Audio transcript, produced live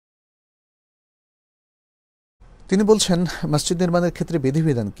তিনি বলছেন, মসজিদ নির্মাণের ক্ষেত্রে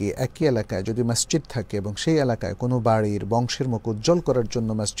বিধিবিধান কি? একই এলাকায় যদি মসজিদ থাকে এবং সেই এলাকায় কোনো বাড়ির বংশের মুখ উজ্জ্বল করার জন্য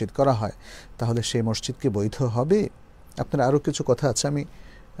মসজিদ করা হয়, তাহলে সেই মসজিদ কি বৈধ হবে? আপনার আরও কিছু কথা আছে, আমি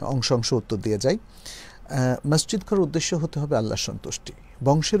অংশ অংশ উত্তর দিয়ে যাই। মসজিদ করার উদ্দেশ্য হতে হবে আল্লাহর সন্তুষ্টি।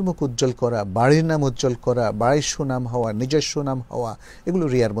 বংশের মুখ উজ্জ্বল করা, বাড়ির নাম উজ্জ্বল করা, বাড়ির সুনাম হওয়া, নিজের সুনাম হওয়া, এগুলো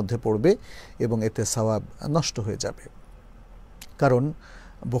রিয়ার মধ্যে পড়বে এবং এতে সওয়াব নষ্ট হয়ে যাবে। কারণ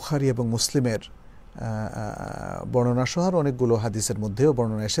বুখারী এবং মুসলিমের বর্ণনা সহ অনেকগুলো হাদিসের মধ্যেও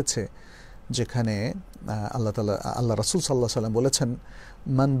বর্ণনা এসেছে, যেখানে আল্লাহ রাসূল সাল্লাল্লাহু আলাইহি ওয়াসাল্লাম বলেছেন,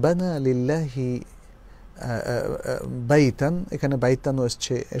 মান বানা লিল্লাহি বাইতান, এখানে বাইতানও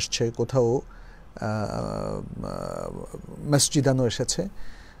এসছে, কোথাও মসজিদানও এসেছে।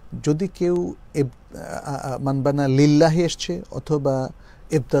 যদি কেউ মান বানা লিল্লাহি এসছে, অথবা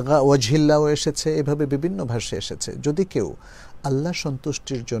ইবতিগা ওয়াজহিল্লাহও এসেছে, এভাবে বিভিন্ন ভাষায় এসেছে। যদি কেউ আল্লাহ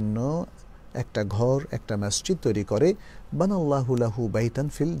সন্তুষ্টির জন্য একটা ঘর, একটা মসজিদ তৈরি করে, বানাল্লাহু লাহু বাইতান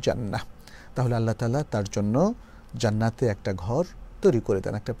ফিল জান্নাহ, তাহলে আল্লাহ তাআলা তার জন্য জান্নাতে একটা ঘর তৈরি করে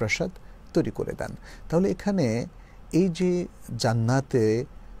দেন, একটা প্রাসাদ তৈরি করে দেন। তাহলে এখানে এই যে জান্নাতে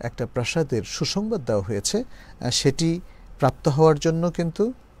একটা প্রাসাদের সুসংবাদ দেওয়া হয়েছে, সেটি প্রাপ্ত হওয়ার জন্য কিন্তু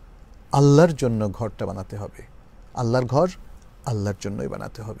আল্লাহর জন্য ঘরটা বানাতে হবে। আল্লাহর ঘর আল্লাহর জন্যই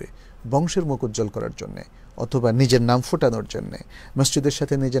বানাতে হবে, বংশের মুখ উজ্জ্বল করার জন্যে, অথবা নিজের নাম ফোটানোর জন্যে, মসজিদের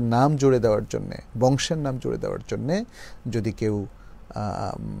সাথে নিজের নাম জুড়ে দেওয়ার জন্যে, বংশের নাম জুড়ে দেওয়ার জন্যে যদি কেউ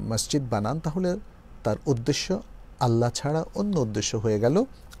মসজিদ বানান, তাহলে তার উদ্দেশ্য আল্লাহ ছাড়া অন্য উদ্দেশ্য হয়ে গেল,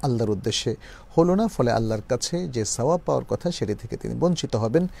 আল্লাহর উদ্দেশ্যে হলো না। ফলে আল্লাহর কাছে যে সওয়াব পাওয়ার কথা, সেটি থেকে তিনি বঞ্চিত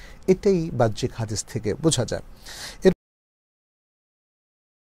হবেন। এটাই বাহ্যিক হাদিস থেকে বোঝা যায়।